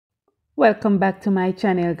Welcome back to my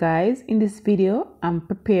channel, guys. In this video I'm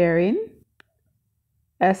preparing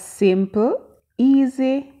a simple,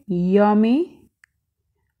 easy, yummy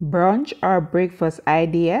brunch or breakfast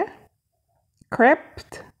idea: crepe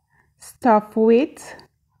stuffed with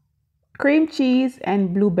cream cheese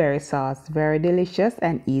and blueberry sauce. Very delicious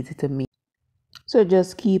and easy to make. So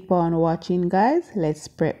just keep on watching, guys. Let's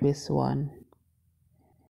prep this one.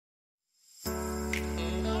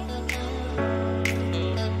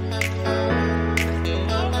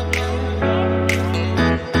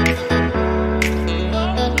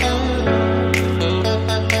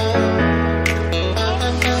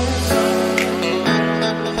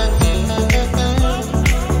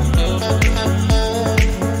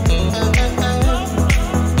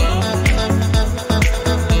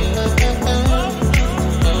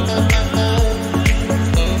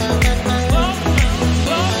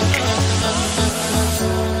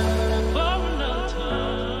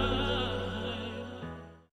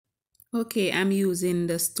 Okay, I'm using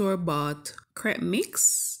the store-bought crepe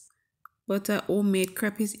mix, but a homemade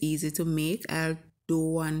crepe is easy to make. I'll do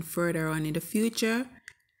one further on in the future.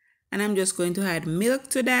 And I'm just going to add milk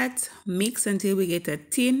to that, mix until we get a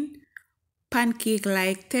thin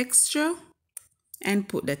pancake-like texture, and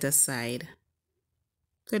put that aside.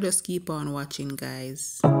 So just keep on watching,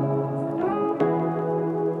 guys.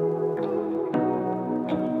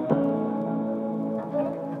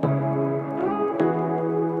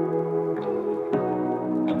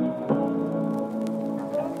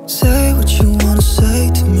 Say what you wanna say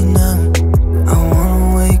to me now. I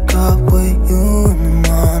wanna wake up with you in the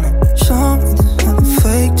morning. Show me there's nothing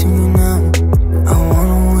fake to me now. I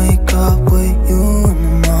wanna wake up with you in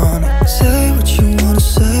the morning. Say what you wanna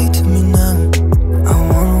say to me now. I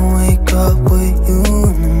wanna wake up with you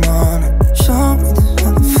in the morning. Show me there's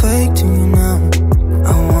nothing fake to me now.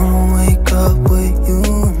 I wanna wake up with you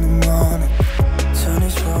in the morning. Turn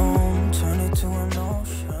this room, turn it to an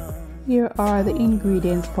ocean. Here are the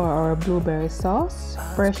ingredients for our blueberry sauce: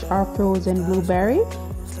 fresh or frozen blueberry,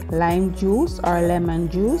 lime juice or lemon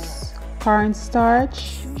juice,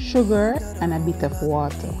 cornstarch, sugar, and a bit of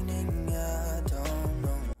water.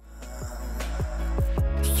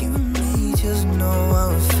 You and me just know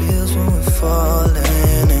how it feels when we're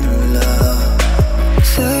falling in love.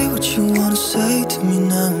 Say what you wanna say to me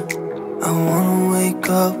now. I wanna wake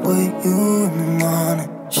up with you in the morning.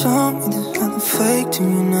 Show me there's nothing fake to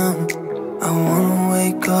me now. I wanna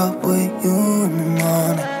wake up with you in the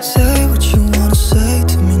morning. Say what you wanna say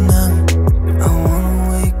to me now. I wanna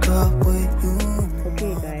wake up with you.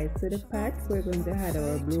 Okay, guys, to the pot we're going to add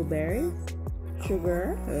our blueberries,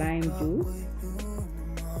 sugar, lime juice,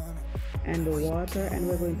 and the water, and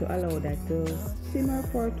we're going to allow that to simmer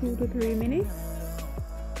for 2 to 3 minutes.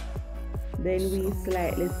 Then we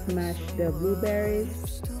slightly smash the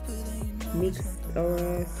blueberries, mix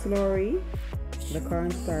our slurry, the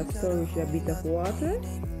cornstarch slurry with a bit of water,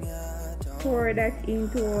 pour that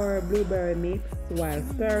into our blueberry mix while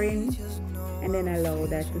stirring, and then allow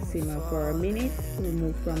that to simmer for a minute.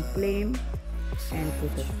 Remove from flame and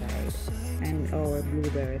put aside, and our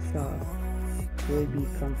blueberry sauce will be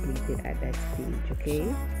completed at that stage.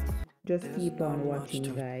 Okay, just keep on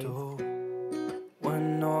watching, guys.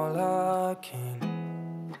 When all I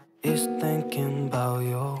can is thinking about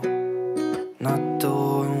you, not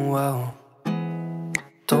doing well,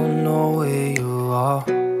 don't know where you are,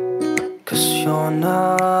 'cause you're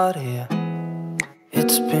not here.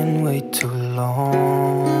 It's been way too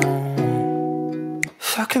long.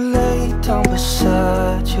 If I could lay down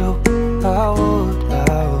beside you, I would.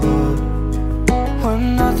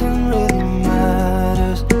 When nothing really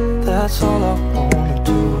matters, that's all I wanna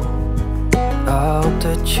do. I hope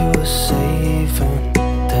that you are safe and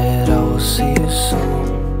that I will see you soon.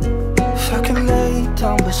 If I could lay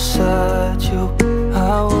down beside you,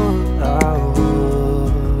 I would.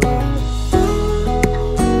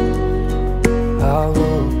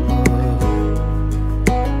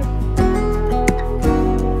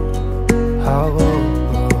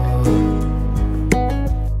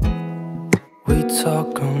 We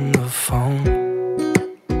talk on the phone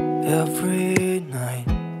every night.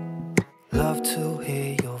 Love to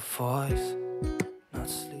hear your voice. Not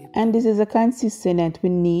sleep. And this is a consistency we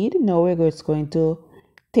need. Now we're just going to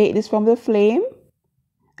take this from the flame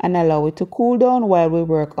and allow it to cool down while we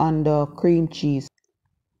work on the cream cheese.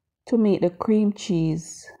 To make the cream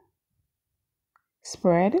cheese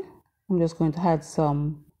spread, I'm just going to add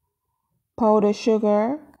some powdered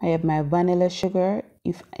sugar. I have my vanilla sugar.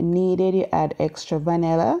 If needed, you add extra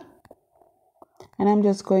vanilla. And I'm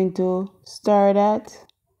just going to stir that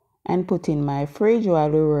and put in my fridge while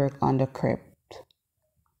we work on the crepe.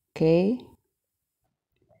 Okay.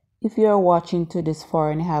 If you are watching to this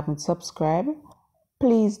far and haven't subscribed,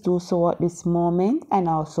 please do so at this moment, and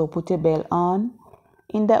also put your bell on.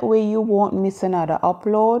 In that way you won't miss another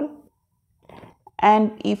upload.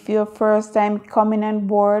 And if you're first time coming on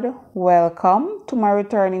board, welcome. To my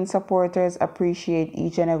returning supporters, appreciate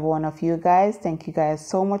each and every one of you guys. Thank you guys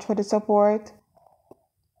so much for the support.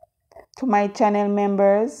 To my channel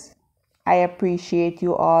members, I appreciate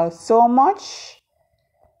you all so much.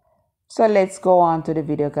 So let's go on to the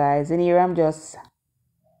video, guys. And here I'm just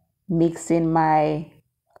mixing my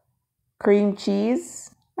cream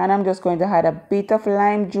cheese, and I'm just going to add a bit of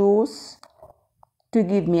lime juice to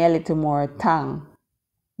give me a little more tang.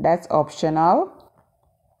 That's optional.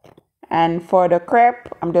 And for the crepe,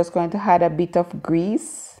 I'm just going to add a bit of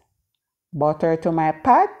grease, butter to my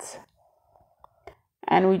pot,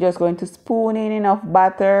 and we're just going to spoon in enough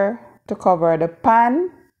butter to cover the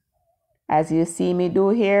pan, as you see me do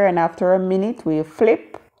here. And after a minute we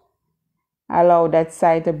flip, allow that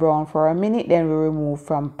side to brown for a minute, then we remove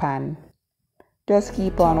from pan. Just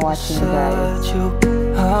keep on watching, guys.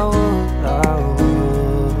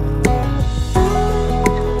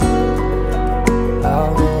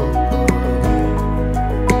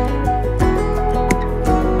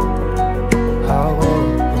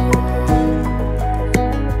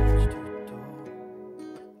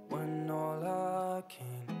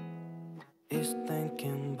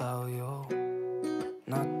 Thinking about you,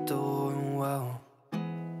 not doing well.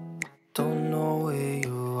 Don't know where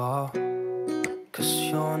you are, 'cause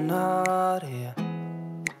you're not here.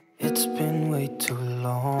 It's been way too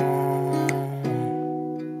long.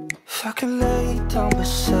 If I could lay down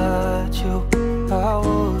beside you, I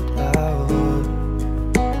would.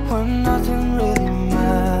 When nothing really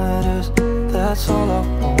matters, that's all I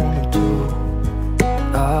wanna do.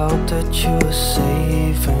 I hope that you are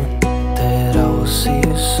safe and that I will see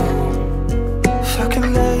you soon. If I could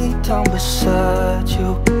lay down beside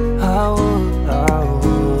you, I would.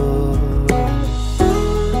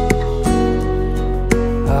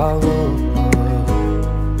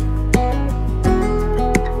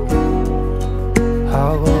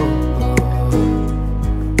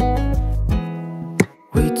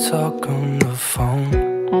 We talk on the phone.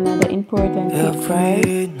 Another important tip,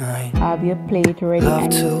 guys, have your plate ready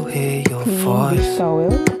and clean dish towel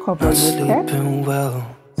to cover your crepe, well.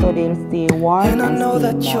 so they'll stay warm and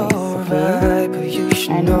stay moist, okay?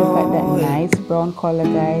 And look at that nice brown color,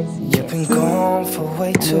 guys. Yes. And we're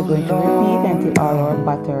going to repeat until all our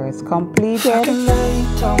butter is completed. Then we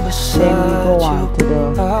go on to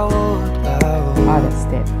the other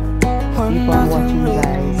step. Keep on watching,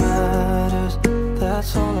 guys.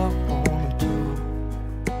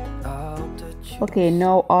 Okay,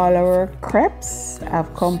 now all our crepes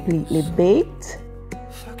have completely baked.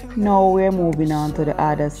 Now we're moving on to the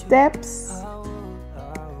other steps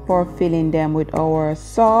for filling them with our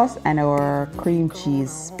sauce and our cream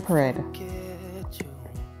cheese spread.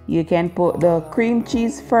 You can put the cream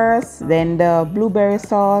cheese first, then the blueberry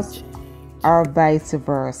sauce, or vice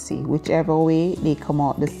versa, whichever way they come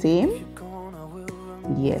out the same.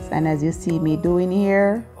 Yes, and as you see me doing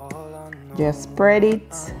here, just spread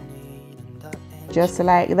it just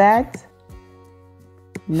like that.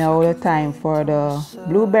 Now the time for the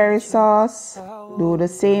blueberry sauce. Do the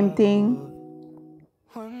same thing.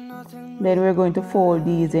 Then we're going to fold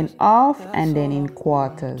these in half and then in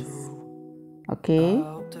quarters, okay?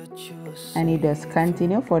 And you just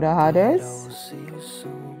continue for the others.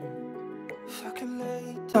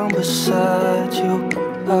 Down beside you,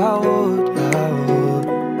 I would.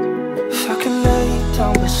 If I could lay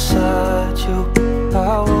down beside you,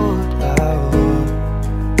 I would.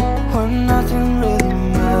 When nothing really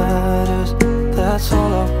matters, that's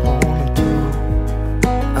all I wanna do.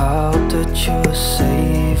 I hope that you are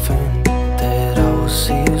safe and that I will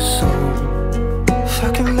see you soon. If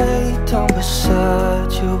I could lay down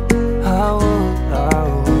beside you, I would.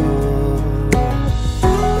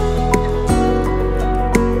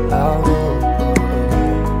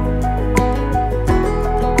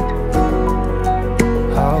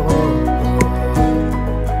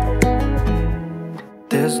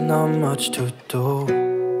 There's not much to do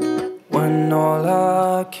when all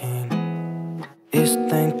I can is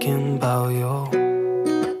thinking about you.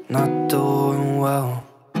 Not doing well,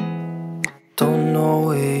 don't know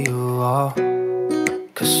where you are,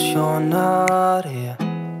 'cause you're not here.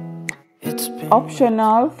 It's been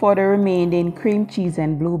Optional for the remaining cream cheese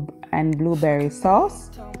and blueberry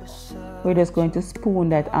sauce. We're just going to spoon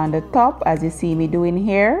that on the top, as you see me doing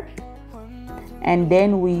here. And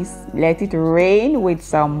then we let it rain with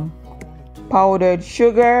some powdered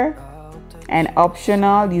sugar, and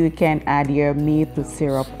optional, you can add your maple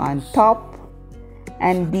syrup on top.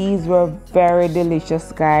 and these were very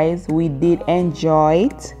delicious, guys. We did enjoy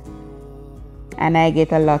it, and I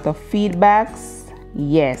get a lot of feedbacks.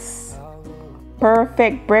 Yes,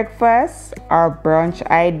 perfect breakfast or brunch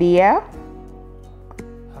idea.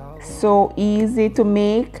 So easy to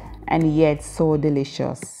make and yet so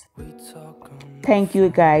delicious. Thank you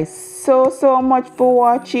guys so much for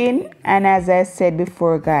watching, and as I said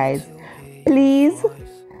before, guys, please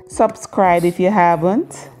subscribe if you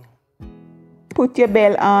haven't. Put your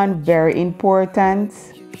bell on, very important.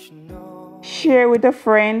 Share with a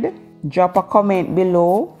friend, drop a comment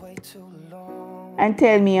below and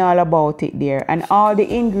tell me all about it there, and all the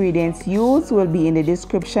ingredients used will be in the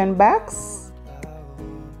description box,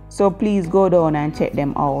 so please go down and check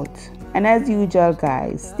them out. And as usual,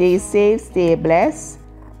 guys, stay safe, stay blessed.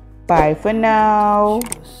 Bye for now.